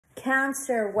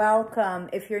Cancer, welcome.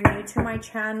 If you're new to my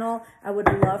channel, I would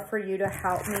love for you to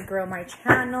help me grow my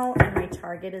channel, and my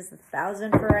target is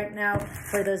 1,000 for right now.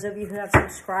 For those of you who have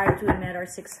subscribed, we met our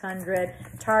 600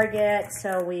 target,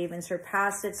 so we even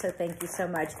surpassed it, so thank you so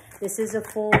much. This is a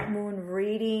full moon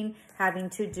reading having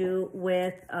to do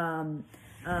with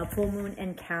full moon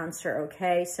and Cancer,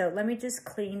 okay? So let me just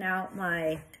clean out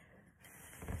my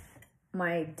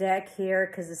deck here,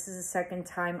 because this is the second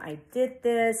time I did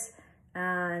this.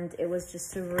 And it was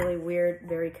just a really weird,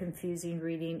 very confusing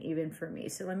reading even for me.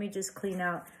 So let me just clean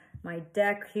out my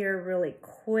deck here really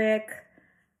quick.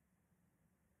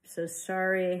 So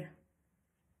sorry.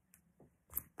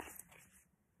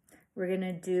 We're going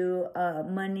to do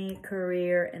money,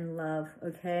 career, and love,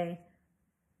 okay?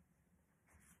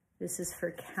 This is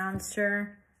for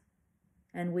Cancer.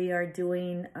 And we are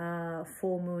doing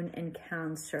full moon in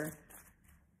Cancer.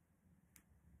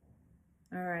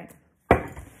 All right.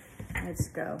 Let's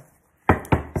go.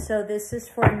 So this is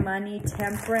for money,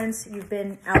 Temperance. You've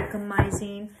been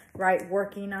alchemizing, right?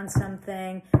 Working on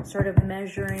something, sort of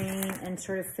measuring and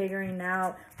sort of figuring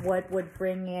out what would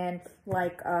bring in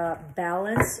like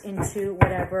balance into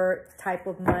whatever type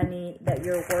of money that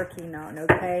you're working on,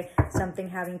 okay? Something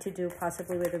having to do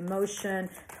possibly with emotion,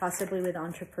 possibly with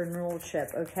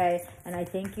entrepreneurship, okay? And I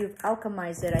think you've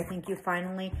alchemized it. I think you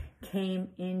finally came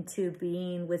into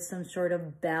being with some sort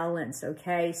of balance,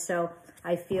 okay? So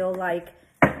I feel like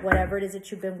whatever it is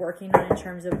that you've been working on in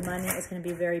terms of money is going to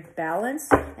be very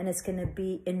balanced, and it's going to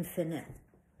be infinite.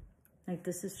 Like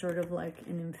this is sort of like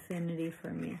an infinity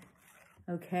for me,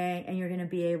 okay? And you're going to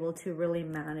be able to really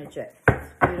manage it.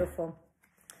 Beautiful.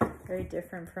 Very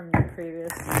different from your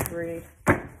previous read.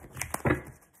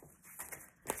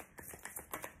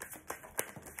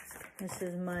 This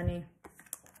is money.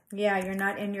 Yeah, you're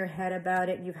not in your head about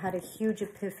it. You've had a huge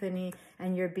epiphany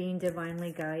and you're being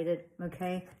divinely guided,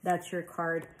 okay? That's your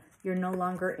card. You're no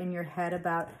longer in your head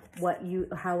about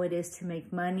how it is to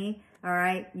make money, all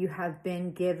right? You have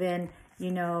been given, you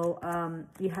know,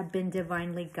 you have been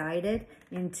divinely guided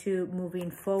into moving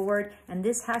forward. And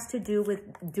this has to do with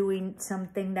doing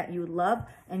something that you love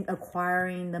and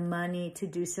acquiring the money to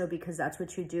do so, because that's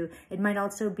what you do. It might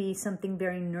also be something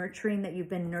very nurturing that you've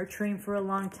been nurturing for a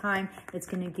long time. It's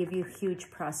going to give you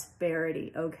huge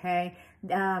prosperity, okay?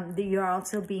 You're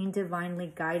also being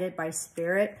divinely guided by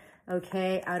spirit,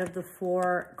 okay? Out of the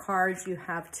 4 cards, you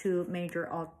have 2 major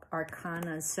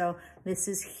arcana. So this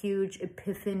is huge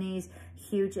epiphanies,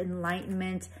 huge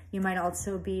enlightenment. You might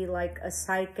also be like a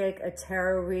psychic, a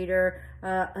tarot reader,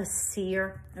 a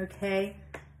seer, okay?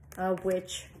 A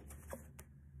witch,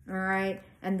 all right?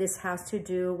 And this has to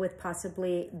do with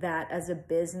possibly that as a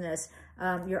business.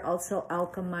 You're also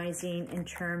alchemizing in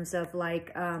terms of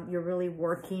like, you're really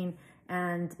working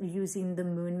and using the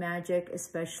moon magic,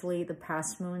 especially the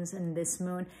past moons and this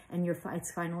moon, and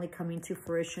it's finally coming to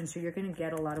fruition. So you're going to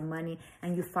get a lot of money,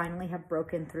 and you finally have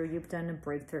broken through. You've done a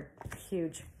breakthrough.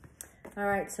 Huge. All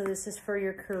right, so this is for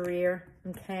your career,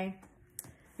 okay?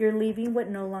 You're leaving what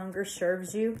no longer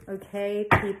serves you, okay?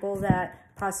 People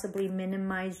that possibly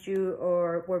minimized you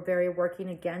or were very working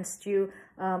against you,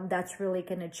 that's really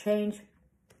going to change.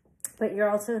 But you're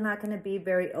also not going to be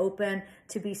very open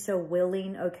to be so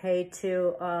willing, okay,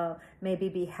 to maybe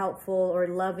be helpful or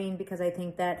loving, because I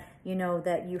think that, you know,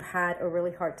 that you had a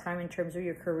really hard time in terms of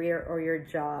your career or your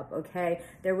job, okay?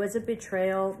 There was a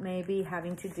betrayal maybe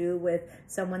having to do with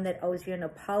someone that owes you an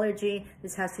apology.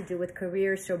 This has to do with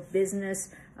career, so business.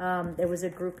 There was a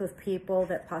group of people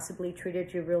that possibly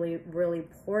treated you really, really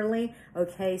poorly,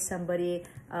 okay? Somebody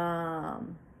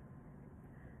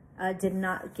did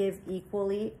not give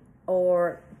equally,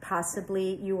 or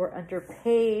possibly you were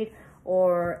underpaid,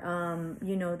 or,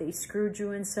 you know, they screwed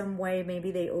you in some way. Maybe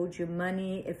they owed you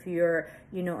money if you're,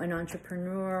 you know, an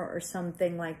entrepreneur or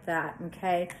something like that,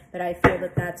 okay? But I feel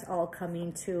that that's all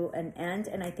coming to an end.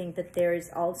 And I think that there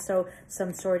is also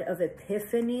some sort of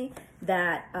epiphany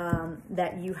that,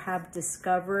 that you have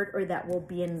discovered, or that will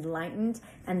be enlightened,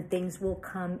 and things will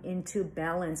come into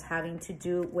balance having to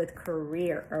do with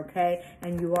career, okay?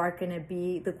 And you are going to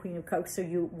be the Queen of Cups, so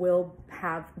you will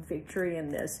have victory in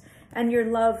this. And your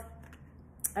love,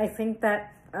 I think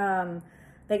that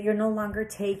that you're no longer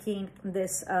taking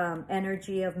this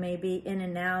energy of maybe in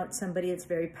and out, somebody that's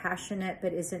very passionate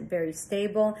but isn't very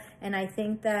stable. And I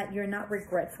think that you're not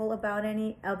regretful about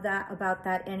about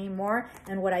that anymore.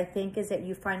 And what I think is that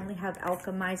you finally have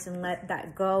alchemized and let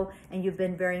that go, and you've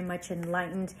been very much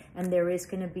enlightened, and there is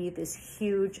going to be this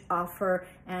huge offer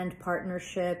and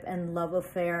partnership and love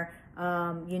affair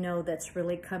you know, that's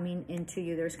really coming into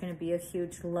you. There's going to be a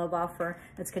huge love offer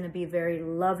that's going to be very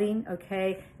loving,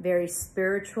 okay? Very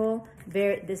spiritual.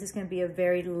 This is going to be a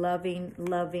very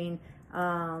loving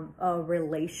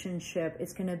relationship.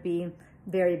 It's going to be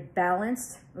very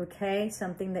balanced, okay?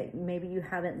 Something that maybe you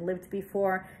haven't lived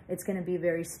before. It's going to be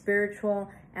very spiritual,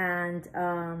 and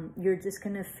you're just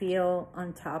going to feel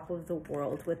on top of the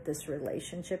world with this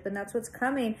relationship, and that's what's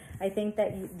coming. I think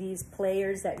that these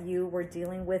players that you were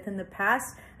dealing with in the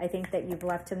past, I think that you've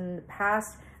left them in the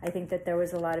past. I think that there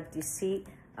was a lot of deceit,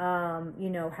 you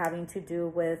know, having to do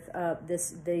with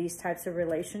these types of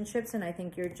relationships, and I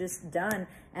think you're just done,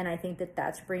 and I think that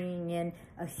that's bringing in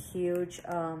a huge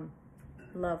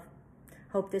love.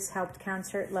 Hope this helped,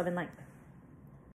 Cancer. Love and light.